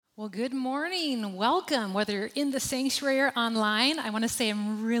Well, good morning. Welcome. Whether you're in the sanctuary or online, I want to say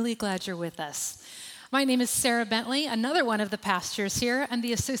I'm really glad you're with us. My name is Sarah Bentley, another one of the pastors here. I'm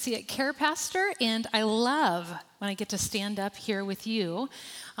the associate care pastor, and I love when I get to stand up here with you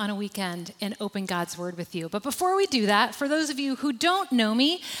on a weekend and open God's Word with you. But before we do that, for those of you who don't know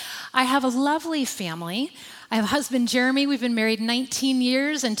me, I have a lovely family. I have a husband, Jeremy. We've been married 19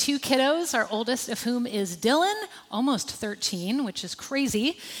 years and 2 kiddos, our oldest of whom is Dylan, almost 13, which is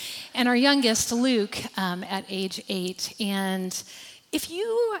crazy, and our youngest, Luke, at age 8. And if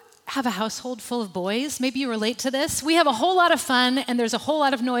you have a household full of boys, maybe you relate to this. We have a whole lot of fun, and there's a whole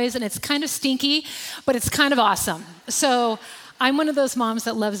lot of noise, and it's kind of stinky, but it's kind of awesome. So I'm one of those moms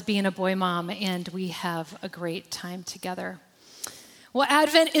that loves being a boy mom, and we have a great time together. Well,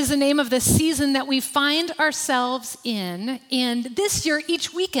 Advent is the name of the season that we find ourselves in. And this year,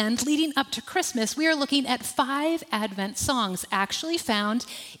 each weekend leading up to Christmas, we are looking at 5 Advent songs actually found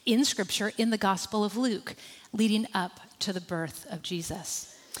in Scripture in the Gospel of Luke, leading up to the birth of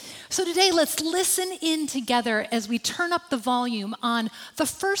Jesus. So today, let's listen in together as we turn up the volume on the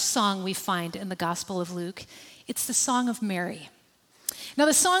first song we find in the Gospel of Luke. It's the Song of Mary. Now,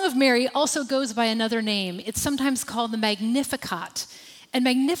 the Song of Mary also goes by another name. It's sometimes called the Magnificat. And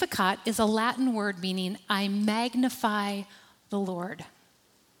Magnificat is a Latin word meaning, I magnify the Lord.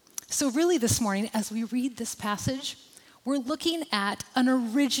 So really this morning, as we read this passage, we're looking at an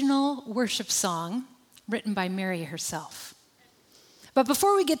original worship song written by Mary herself. But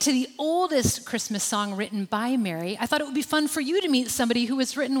before we get to the oldest Christmas song written by Mary, I thought it would be fun for you to meet somebody who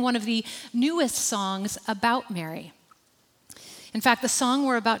has written one of the newest songs about Mary. In fact, the song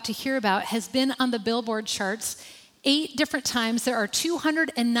we're about to hear about has been on the Billboard charts 8 different times. There are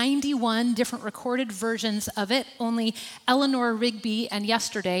 291 different recorded versions of it. Only Eleanor Rigby and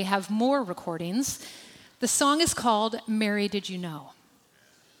Yesterday have more recordings. The song is called Mary, Did You Know?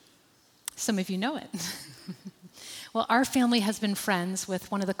 Some of you know it. Well, our family has been friends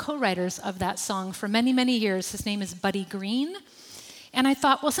with one of the co-writers of that song for many, many years. His name is Buddy Green. And I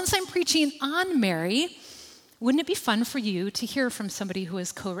thought, well, since I'm preaching on Mary, wouldn't it be fun for you to hear from somebody who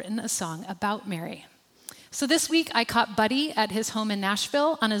has co-written a song about Mary? So this week, I caught Buddy at his home in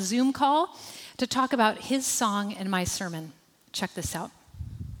Nashville on a Zoom call to talk about his song and my sermon. Check this out.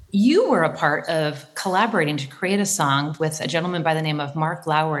 You were a part of collaborating to create a song with a gentleman by the name of Mark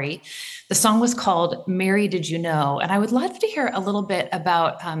Lowry. The song was called Mary, Did You Know? And I would love to hear a little bit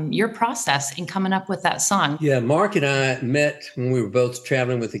about your process in coming up with that song. Yeah, Mark and I met when we were both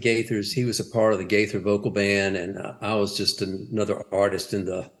traveling with the Gaithers. He was a part of the Gaither vocal band, and I was just another artist in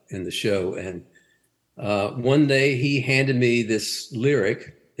the show. And one day he handed me this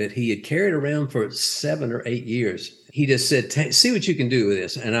lyric that he had carried around for 7 or 8 years. He just said, see what you can do with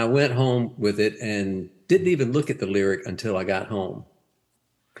this. And I went home with it and didn't even look at the lyric until I got home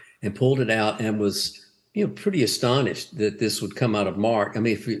and pulled it out and was, pretty astonished that this would come out of Mark. I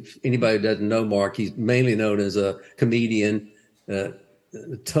mean, if anybody who doesn't know Mark, he's mainly known as a comedian, a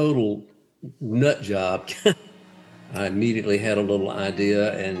total nut job. I immediately had a little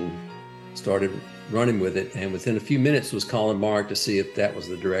idea and started running with it, and within a few minutes was calling Mark to see if that was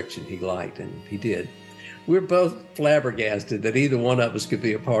the direction he liked, and he did. We're both flabbergasted that either one of us could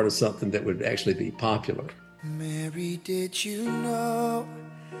be a part of something that would actually be popular. Mary, did you know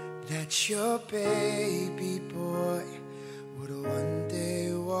that your baby boy would one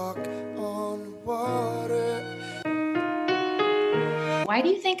day walk on water? Why do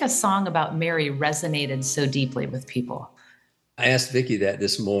you think a song about Mary resonated so deeply with people? I asked Vicki that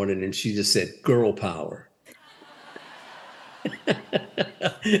this morning, and she just said, girl power.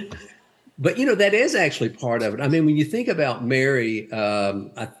 But, that is actually part of it. I mean, when you think about Mary,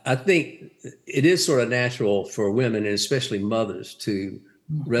 I think it is sort of natural for women, and especially mothers, to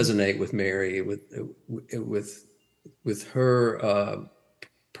resonate with Mary, with her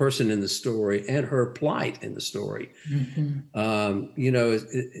person in the story and her plight in the story. Mm-hmm.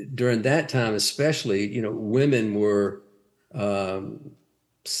 During that time, especially, women were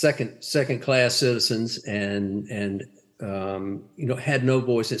second class citizens and had no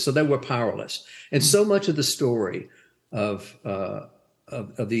voice, so they were powerless. And so much of the story of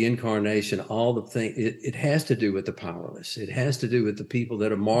the incarnation, all the thing, it has to do with the powerless. It has to do with the people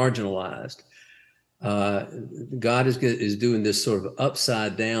that are marginalized. God is doing this sort of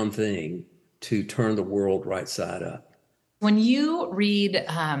upside down thing to turn the world right side up. When you read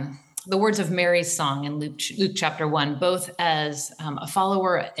the words of Mary's song in Luke chapter 1, both as a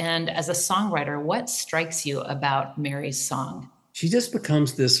follower and as a songwriter, what strikes you about Mary's song? She just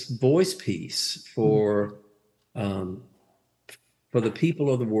becomes this voice piece for the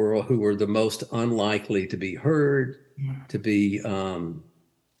people of the world who are the most unlikely to be heard, to be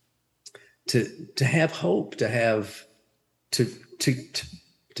to have hope, to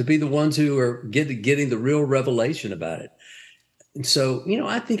be the ones who are getting the real revelation about it. And so,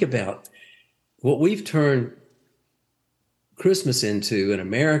 I think about what we've turned Christmas into in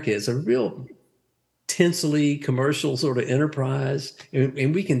America is a real tinsely commercial sort of enterprise,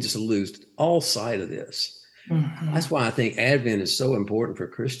 and we can just lose all sight of this. Mm-hmm. That's why I think Advent is so important for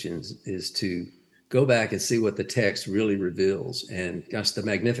Christians, is to go back and see what the text really reveals. And gosh, the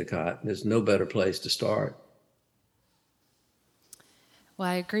Magnificat, there's no better place to start. Well,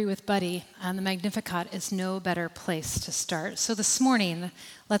 I agree with Buddy. The Magnificat is no better place to start. So this morning,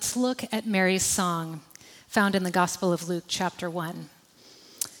 let's look at Mary's song found in the Gospel of Luke, chapter 1.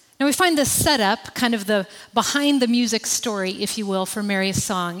 Now we find this setup, kind of the behind the music story, if you will, for Mary's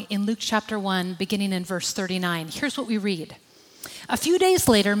song in Luke chapter 1, beginning in verse 39. Here's what we read. A few days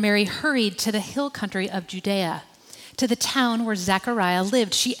later, Mary hurried to the hill country of Judea, to the town where Zechariah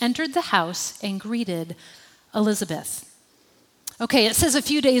lived. She entered the house and greeted Elizabeth. Okay, it says a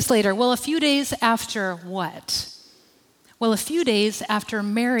few days later. Well, a few days after what? Well, a few days after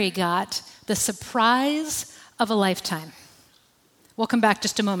Mary got the surprise of a lifetime. We'll come back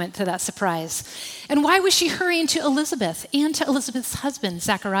just a moment to that surprise. And why was she hurrying to Elizabeth and to Elizabeth's husband,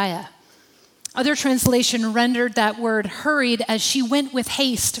 Zechariah? Other translation rendered that word hurried as she went with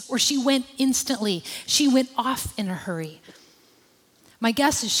haste, or she went instantly. She went off in a hurry. My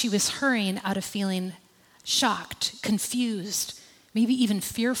guess is she was hurrying out of feeling shocked, confused, maybe even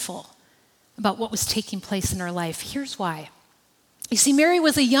fearful about what was taking place in her life. Here's why. You see, Mary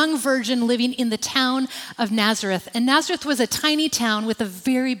was a young virgin living in the town of Nazareth, and Nazareth was a tiny town with a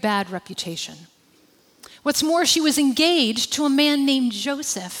very bad reputation. What's more, she was engaged to a man named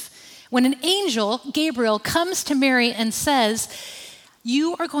Joseph when an angel, Gabriel, comes to Mary and says,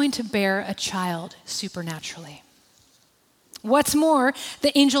 "You are going to bear a child supernaturally." What's more,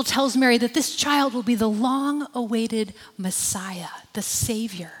 the angel tells Mary that this child will be the long-awaited Messiah, the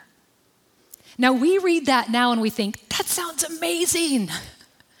Savior. Now, we read that now and we think, that sounds amazing.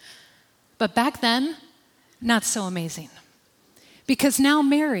 But back then, not so amazing. Because now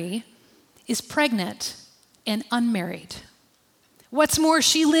Mary is pregnant and unmarried. What's more,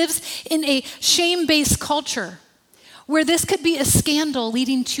 she lives in a shame-based culture where this could be a scandal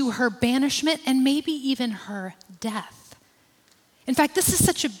leading to her banishment and maybe even her death. In fact, this is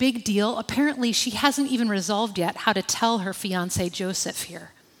such a big deal. Apparently, she hasn't even resolved yet how to tell her fiancé Joseph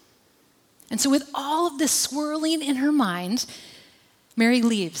here. And so with all of this swirling in her mind, Mary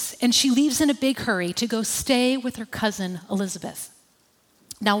leaves, and she leaves in a big hurry to go stay with her cousin Elizabeth.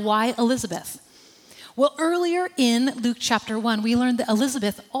 Now, why Elizabeth? Well, earlier in Luke chapter 1, we learned that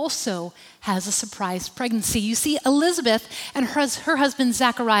Elizabeth also has a surprise pregnancy. You see, Elizabeth and her husband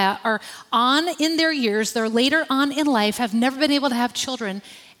Zechariah are on in their years. They're later on in life, have never been able to have children,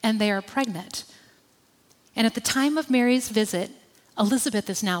 and they are pregnant. And at the time of Mary's visit, Elizabeth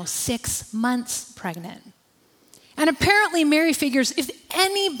is now 6 months pregnant. And apparently Mary figures, if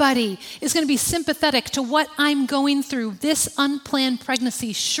anybody is going to be sympathetic to what I'm going through, this unplanned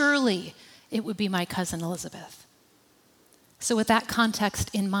pregnancy, surely it would be my cousin Elizabeth. So with that context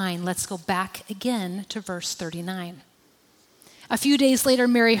in mind, let's go back again to verse 39. A few days later,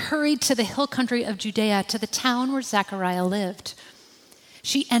 Mary hurried to the hill country of Judea, to the town where Zechariah lived.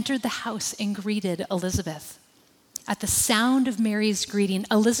 She entered the house and greeted Elizabeth. At the sound of Mary's greeting,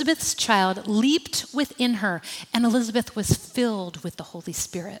 Elizabeth's child leaped within her, and Elizabeth was filled with the Holy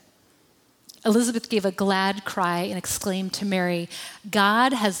Spirit. Elizabeth gave a glad cry and exclaimed to Mary,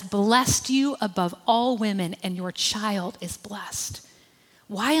 "God has blessed you above all women, and your child is blessed.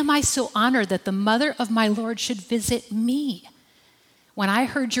 Why am I so honored that the mother of my Lord should visit me? When I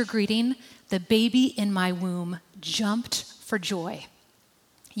heard your greeting, the baby in my womb jumped for joy.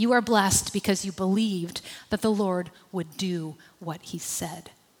 You are blessed because you believed that the Lord would do what he said."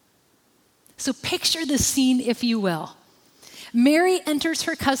 So picture this scene, if you will. Mary enters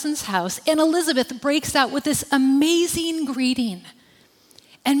her cousin's house, and Elizabeth breaks out with this amazing greeting.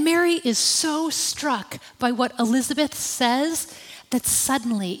 And Mary is so struck by what Elizabeth says that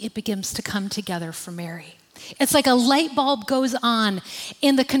suddenly it begins to come together for Mary. It's like a light bulb goes on,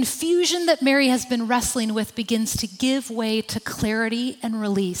 and the confusion that Mary has been wrestling with begins to give way to clarity and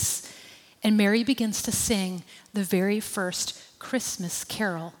release. And Mary begins to sing the very first Christmas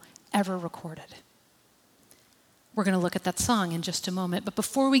carol ever recorded. We're going to look at that song in just a moment. But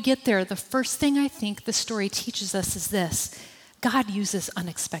before we get there, the first thing I think the story teaches us is this: God uses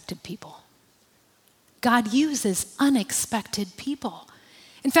unexpected people. God uses unexpected people.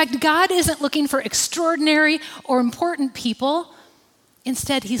 In fact, God isn't looking for extraordinary or important people.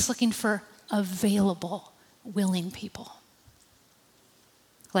 Instead, he's looking for available, willing people.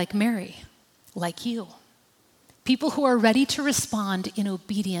 Like Mary. like you. People who are ready to respond in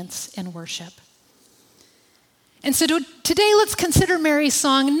obedience and worship. And so today let's consider Mary's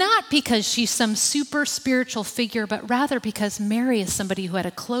song not because she's some super spiritual figure, but rather because Mary is somebody who had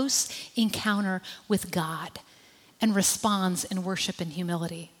a close encounter with God and responds in worship and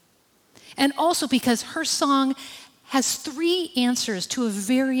humility. And also because her song has 3 answers to a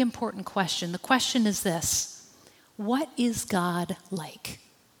very important question. The question is this: what is God like?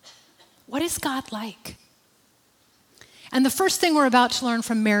 What is God like? And the first thing we're about to learn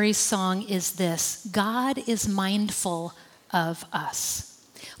from Mary's song is this: God is mindful of us.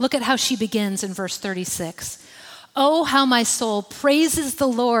 Look at how she begins in verse 36. Oh, how my soul praises the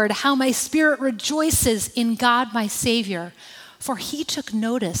Lord, how my spirit rejoices in God my Savior, for he took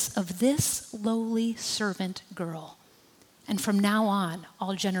notice of this lowly servant girl. And from now on,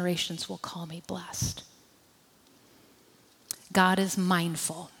 all generations will call me blessed. God is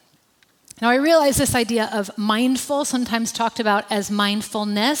mindful. Now, I realize this idea of mindful, sometimes talked about as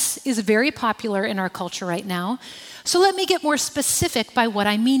mindfulness, is very popular in our culture right now. So let me get more specific by what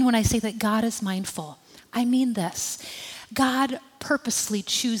I mean when I say that God is mindful. I mean this: God purposely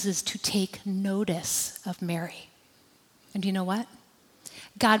chooses to take notice of Mary. And you know what?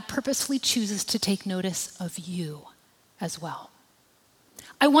 God purposely chooses to take notice of you as well.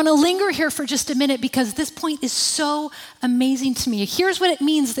 I want to linger here for just a minute because this point is so amazing to me. Here's what it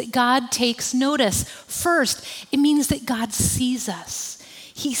means that God takes notice. First, it means that God sees us.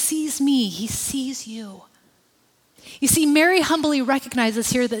 He sees me. He sees you. You see, Mary humbly recognizes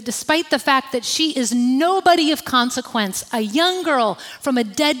here that despite the fact that she is nobody of consequence, a young girl from a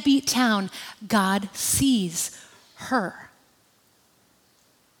deadbeat town, God sees her.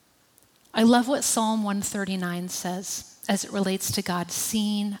 I love what Psalm 139 says as it relates to God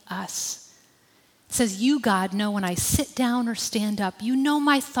seeing us. It says, you, God, know when I sit down or stand up. You know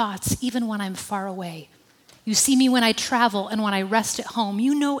my thoughts even when I'm far away. You see me when I travel and when I rest at home.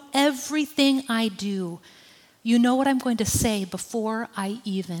 You know everything I do. You know what I'm going to say before I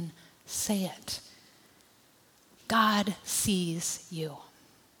even say it. God sees you.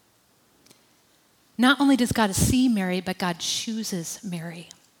 Not only does God see Mary, but God chooses Mary.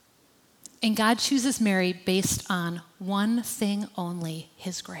 And God chooses Mary based on one thing only: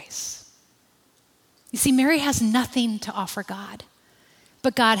 his grace. You see, Mary has nothing to offer God,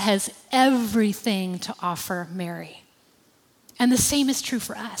 but God has everything to offer Mary. And the same is true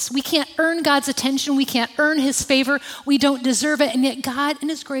for us. We can't earn God's attention. We can't earn his favor. We don't deserve it. And yet God in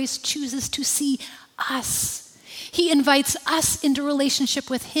his grace chooses to see us. He invites us into relationship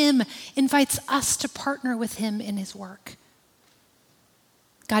with him, invites us to partner with him in his work.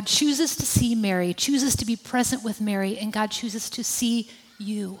 God chooses to see Mary, chooses to be present with Mary, and God chooses to see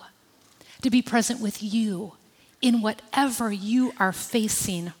you, to be present with you in whatever you are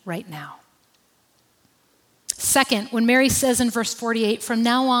facing right now. Second, when Mary says in verse 48, from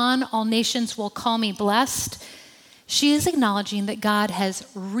now on, all nations will call me blessed, she is acknowledging that God has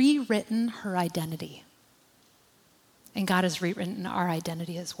rewritten her identity. And God has rewritten our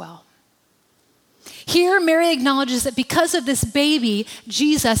identity as well. Here, Mary acknowledges that because of this baby,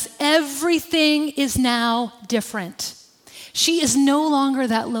 Jesus, everything is now different. She is no longer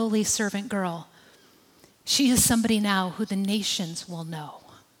that lowly servant girl. She is somebody now who the nations will know.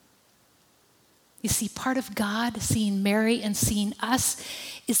 You see, part of God seeing Mary and seeing us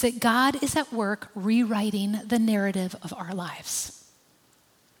is that God is at work rewriting the narrative of our lives.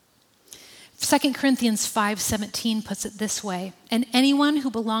 2 Corinthians 5:17 puts it this way: and anyone who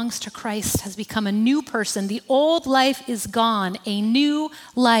belongs to Christ has become a new person. The old life is gone. A new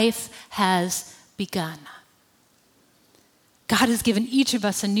life has begun. God has given each of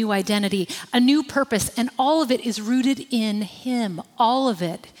us a new identity, a new purpose, and all of it is rooted in him. All of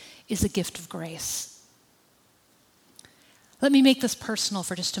it is a gift of grace. Let me make this personal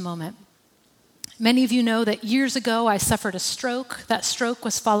for just a moment. Many of you know that years ago I suffered a stroke. That stroke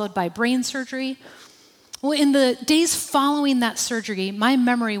was followed by brain surgery. Well, in the days following that surgery, my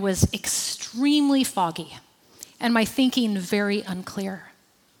memory was extremely foggy and my thinking very unclear.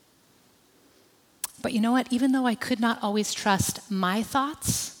 But you know what? Even though I could not always trust my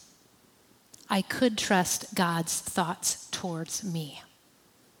thoughts, I could trust God's thoughts towards me.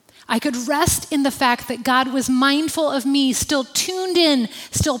 I could rest in the fact that God was mindful of me, still tuned in,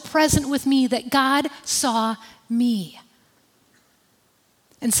 still present with me, that God saw me.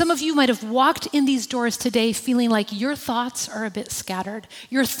 And some of you might have walked in these doors today feeling like your thoughts are a bit scattered.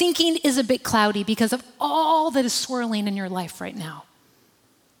 Your thinking is a bit cloudy because of all that is swirling in your life right now.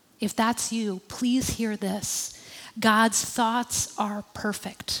 If that's you, please hear this. God's thoughts are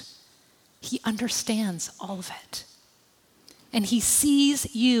perfect. He understands all of it. and he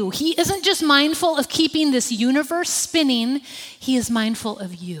sees you. He isn't just mindful of keeping this universe spinning, he is mindful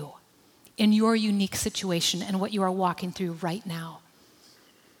of you in your unique situation and what you are walking through right now.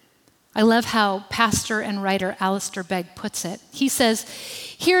 I love how pastor and writer Alistair Begg puts it. He says,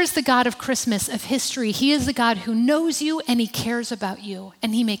 here's the God of Christmas, of history. He is the God who knows you and he cares about you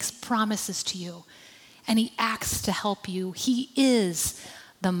and he makes promises to you and he acts to help you. He is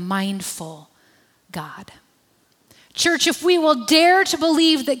the mindful God. Church, if we will dare to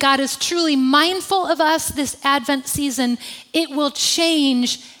believe that God is truly mindful of us this Advent season, it will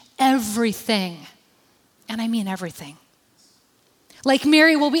change everything. And I mean everything. Like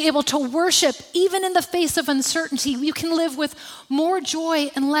Mary, we'll be able to worship even in the face of uncertainty. You can live with more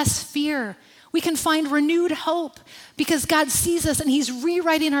joy and less fear. We can find renewed hope because God sees us and he's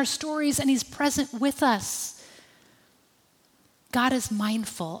rewriting our stories and he's present with us. God is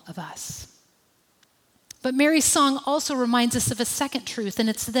mindful of us. But Mary's song also reminds us of a second truth, and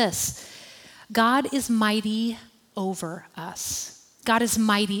it's this: God is mighty over us. God is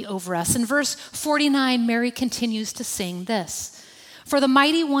mighty over us. In verse 49, Mary continues to sing this: for the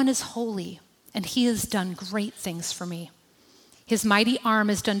mighty one is holy, and he has done great things for me. His mighty arm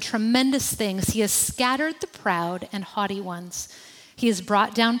has done tremendous things. He has scattered the proud and haughty ones. He has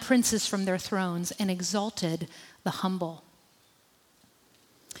brought down princes from their thrones and exalted the humble.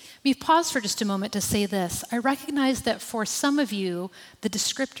 We've paused for just a moment to say this. I recognize that for some of you, the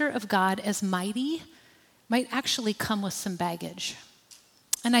descriptor of God as mighty might actually come with some baggage.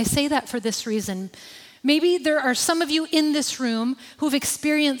 And I say that for this reason. Maybe there are some of you in this room who've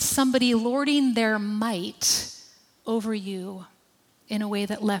experienced somebody lording their might over you in a way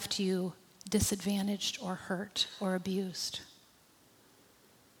that left you disadvantaged or hurt or abused.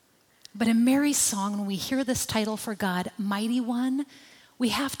 But in Mary's song, when we hear this title for God, Mighty One, we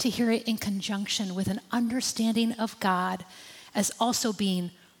have to hear it in conjunction with an understanding of God as also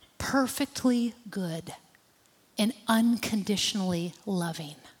being perfectly good and unconditionally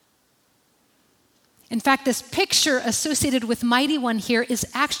loving. In fact, this picture associated with Mighty One here is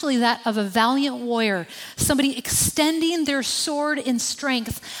actually that of a valiant warrior, somebody extending their sword in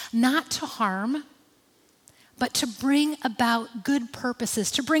strength, not to harm, but to bring about good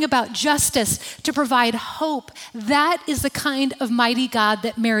purposes, to bring about justice, to provide hope. That is the kind of mighty God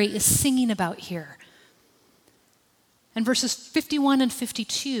that Mary is singing about here. And verses 51 and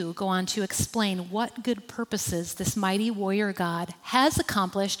 52 go on to explain what good purposes this mighty warrior God has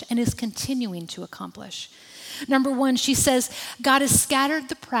accomplished and is continuing to accomplish. Number one, she says, God has scattered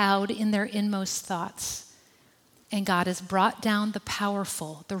the proud in their inmost thoughts, and God has brought down the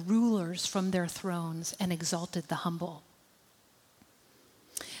powerful, the rulers, from their thrones and exalted the humble.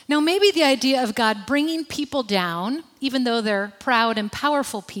 Now, maybe the idea of God bringing people down, even though they're proud and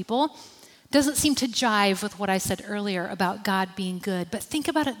powerful people, doesn't seem to jive with what I said earlier about God being good. But think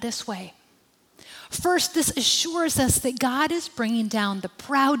about it this way. First, this assures us that God is bringing down the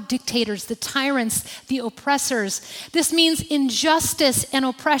proud dictators, the tyrants, the oppressors. This means injustice and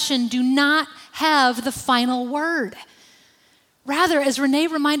oppression do not have the final word. Rather, as Renee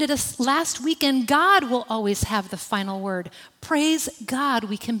reminded us last weekend, God will always have the final word. Praise God,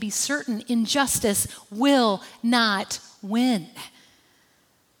 we can be certain injustice will not win.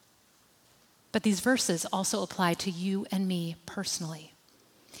 But these verses also apply to you and me personally.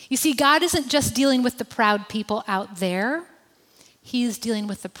 You see, God isn't just dealing with the proud people out there. He is dealing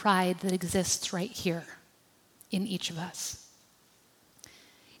with the pride that exists right here in each of us.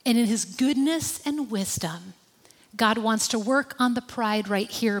 And in his goodness and wisdom, God wants to work on the pride right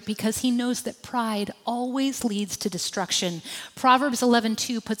here because he knows that pride always leads to destruction. Proverbs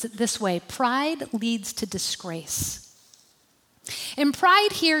 11:2 puts it this way: pride leads to disgrace. And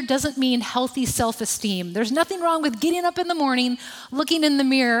pride here doesn't mean healthy self-esteem. There's nothing wrong with getting up in the morning, looking in the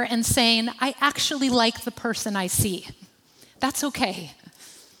mirror and saying, I actually like the person I see. That's okay.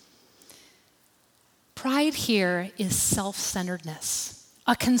 Pride here is self-centeredness,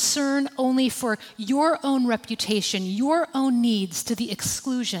 a concern only for your own reputation, your own needs, to the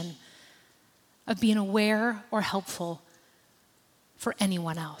exclusion of being aware or helpful for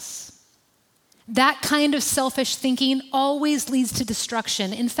anyone else. That kind of selfish thinking always leads to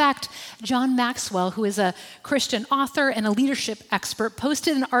destruction. In fact, John Maxwell, who is a Christian author and a leadership expert,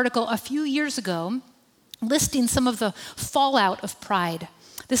 posted an article a few years ago listing some of the fallout of pride.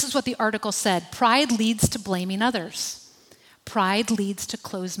 This is what the article said: pride leads to blaming others. Pride leads to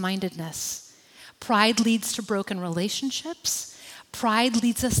closed-mindedness. Pride leads to broken relationships. Pride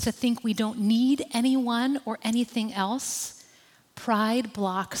leads us to think we don't need anyone or anything else. Pride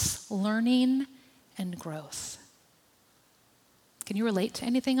blocks learning and growth. Can you relate to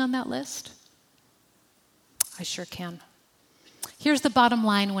anything on that list? I sure can. Here's the bottom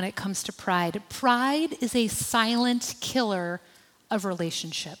line when it comes to pride. Pride is a silent killer of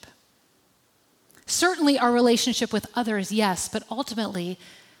relationship. Certainly our relationship with others, yes, but ultimately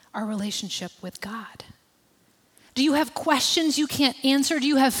our relationship with God. Do you have questions you can't answer? Do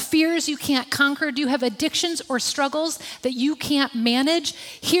you have fears you can't conquer? Do you have addictions or struggles that you can't manage?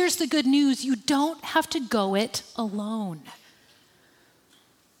 Here's the good news. You don't have to go it alone.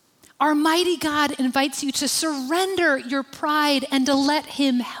 Our mighty God invites you to surrender your pride and to let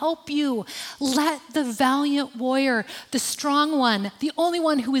him help you. Let the valiant warrior, the strong one, the only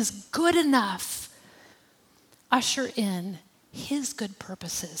one who is good enough, usher in his good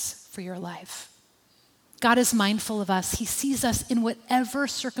purposes for your life. God is mindful of us. He sees us in whatever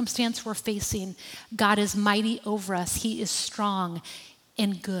circumstance we're facing. God is mighty over us. He is strong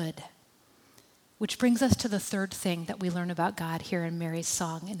and good. Which brings us to the third thing that we learn about God here in Mary's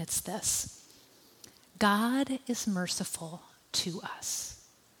song, and it's this. God is merciful to us.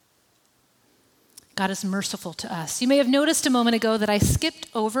 God is merciful to us. You may have noticed a moment ago that I skipped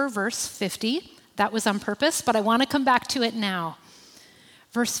over verse 50. That was on purpose, but I want to come back to it now.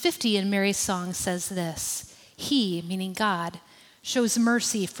 Verse 50 in Mary's song says this, he, meaning God, shows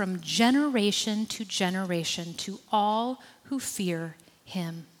mercy from generation to all who fear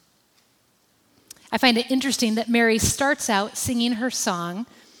him. I find it interesting that Mary starts out singing her song,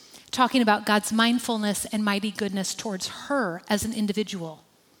 talking about God's mindfulness and mighty goodness towards her as an individual.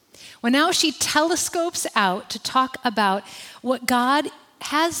 Well, now she telescopes out to talk about what God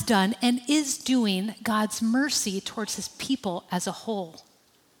has done and is doing, God's mercy towards his people as a whole.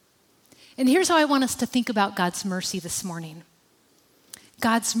 And here's how I want us to think about God's mercy this morning.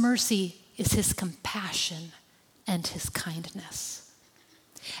 God's mercy is his compassion and his kindness.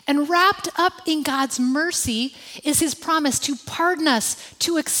 And wrapped up in God's mercy is his promise to pardon us,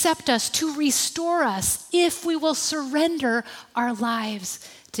 to accept us, to restore us if we will surrender our lives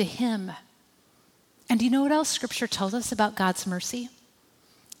to him. And do you know what else Scripture tells us about God's mercy?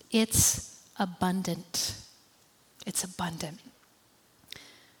 It's abundant. It's abundant.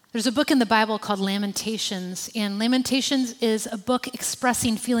 There's a book in the Bible called Lamentations, and Lamentations is a book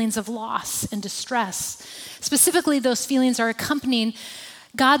expressing feelings of loss and distress. Specifically, those feelings are accompanying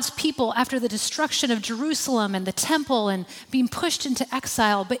God's people after the destruction of Jerusalem and the temple and being pushed into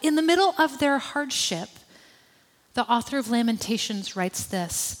exile. But in the middle of their hardship, the author of Lamentations writes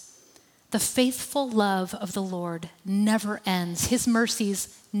this, the faithful love of the Lord never ends. His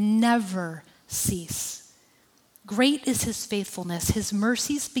mercies never cease. Great is his faithfulness. His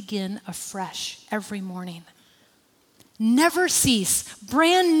mercies begin afresh every morning. Never cease,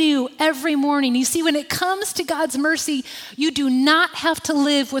 brand new every morning. You see, when it comes to God's mercy, you do not have to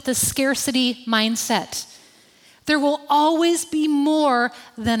live with a scarcity mindset. There will always be more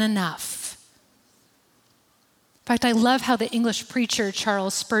than enough. In fact, I love how the English preacher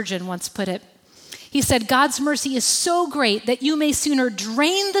Charles Spurgeon once put it. He said, God's mercy is so great that you may sooner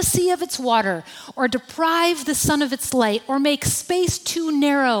drain the sea of its water or deprive the sun of its light or make space too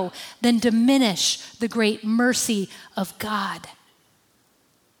narrow than diminish the great mercy of God.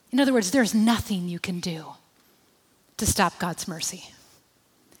 In other words, there's nothing you can do to stop God's mercy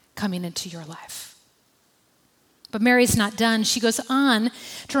coming into your life. But Mary's not done. She goes on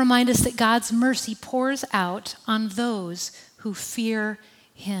to remind us that God's mercy pours out on those who fear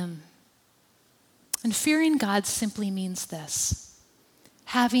him. And fearing God simply means this,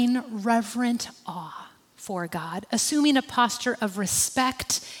 having reverent awe for God, assuming a posture of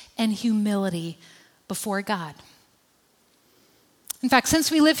respect and humility before God. In fact,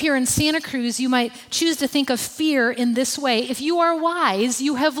 since we live here in Santa Cruz, you might choose to think of fear in this way. If you are wise,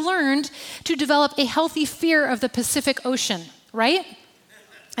 you have learned to develop a healthy fear of the Pacific Ocean, right?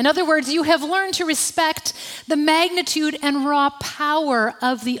 In other words, you have learned to respect the magnitude and raw power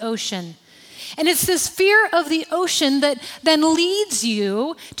of the ocean. And it's this fear of the ocean that then leads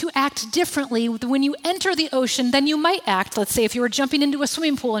you to act differently when you enter the ocean than you might act, let's say, if you were jumping into a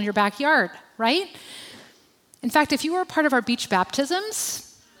swimming pool in your backyard, right? In fact, if you were a part of our beach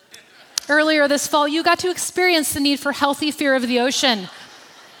baptisms earlier this fall, you got to experience the need for healthy fear of the ocean.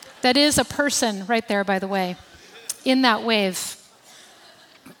 That is a person right there, by the way, in that wave.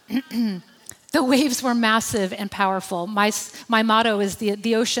 The waves were massive and powerful. My motto is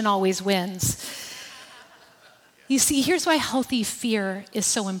the ocean always wins. You see, here's why healthy fear is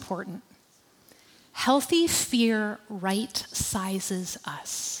so important. Healthy fear right sizes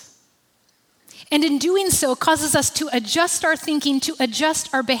us. And in doing so, causes us to adjust our thinking, to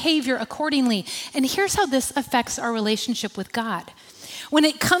adjust our behavior accordingly. And here's how this affects our relationship with God. When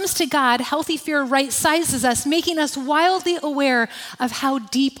it comes to God, healthy fear right sizes us, making us wildly aware of how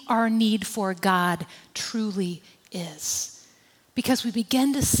deep our need for God truly is. because we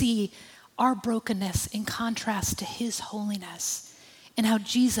begin to see our brokenness in contrast to his holiness and how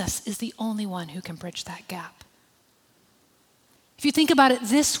Jesus is the only one who can bridge that gap. If you think about it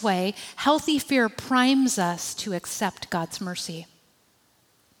this way, healthy fear primes us to accept God's mercy.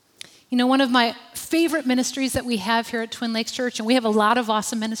 You know, one of my favorite ministries that we have here at Twin Lakes Church, and we have a lot of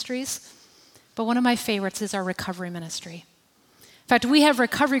awesome ministries, but one of my favorites is our recovery ministry. In fact, we have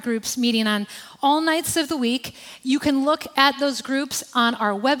recovery groups meeting on all nights of the week. You can look at those groups on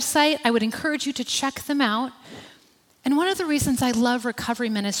our website. I would encourage you to check them out. And one of the reasons I love recovery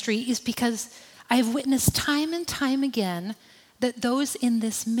ministry is because I have witnessed time and time again that those in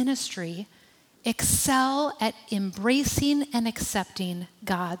this ministry excel at embracing and accepting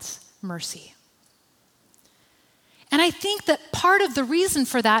God's mercy. And I think that part of the reason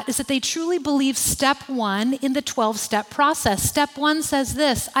for that is that they truly believe step 1 in the 12-step process. Step 1 says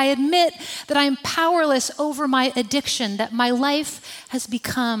this: I admit that I am powerless over my addiction, that my life has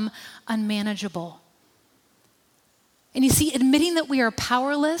become unmanageable. And you see, admitting that we are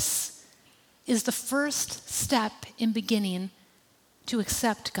powerless is the first step in beginning to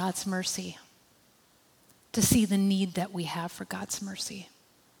accept God's mercy, to see the need that we have for God's mercy.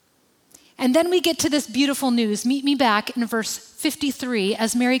 And then we get to this beautiful news. Meet me back in verse 53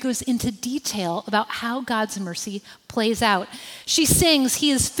 as Mary goes into detail about how God's mercy plays out. She sings, "He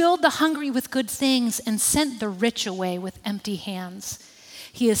has filled the hungry with good things and sent the rich away with empty hands.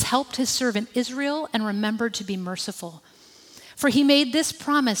 He has helped his servant Israel and remembered to be merciful. For he made this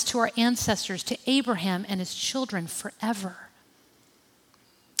promise to our ancestors, to Abraham and his children forever."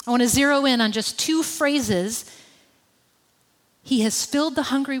 I want to zero in on just 2 phrases. He has filled the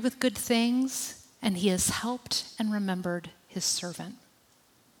hungry with good things, and he has helped and remembered his servant.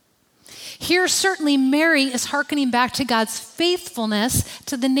 Here, certainly, Mary is hearkening back to God's faithfulness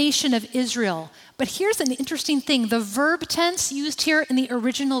to the nation of Israel. But here's an interesting thing. The verb tense used here in the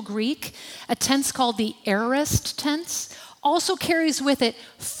original Greek, a tense called the aorist tense, also carries with it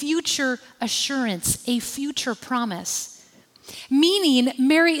future assurance, a future promise. Meaning,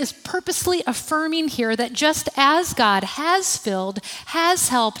 Mary is purposely affirming here that just as God has filled, has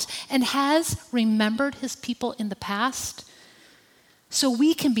helped, and has remembered his people in the past, so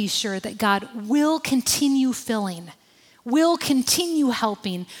we can be sure that God will continue filling, will continue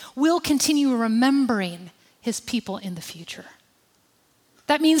helping, will continue remembering his people in the future.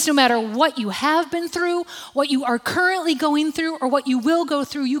 That means no matter what you have been through, what you are currently going through, or what you will go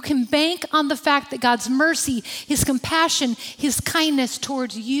through, you can bank on the fact that God's mercy, his compassion, his kindness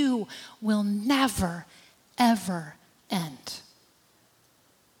towards you will never, ever end.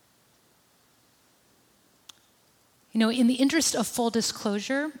 You know, in the interest of full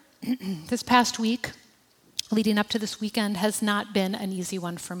disclosure, this past week, leading up to this weekend, has not been an easy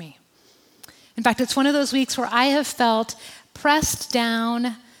one for me. In fact, it's one of those weeks where I have felt pressed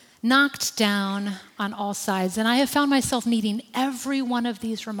down, knocked down on all sides. And I have found myself needing every one of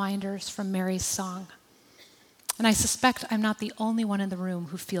these reminders from Mary's song. And I suspect I'm not the only one in the room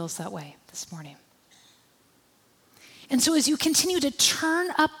who feels that way this morning. And so as you continue to turn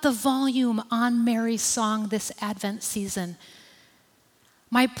up the volume on Mary's song this Advent season,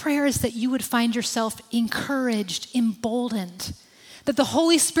 my prayer is that you would find yourself encouraged, emboldened, that the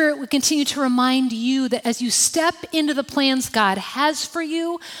Holy Spirit would continue to remind you that as you step into the plans God has for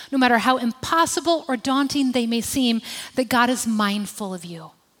you, no matter how impossible or daunting they may seem, that God is mindful of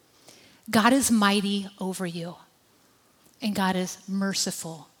you. God is mighty over you. And God is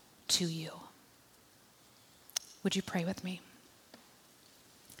merciful to you. Would you pray with me?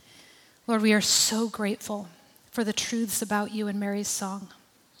 Lord, we are so grateful for the truths about you in Mary's song.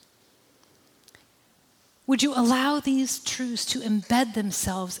 Would you allow these truths to embed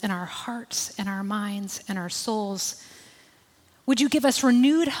themselves in our hearts and our minds and our souls? Would you give us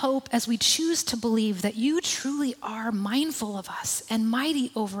renewed hope as we choose to believe that you truly are mindful of us and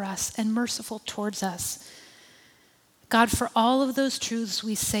mighty over us and merciful towards us? God, for all of those truths,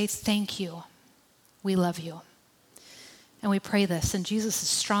 we say thank you. We love you. And we pray this in Jesus'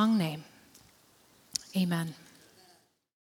 strong name. Amen.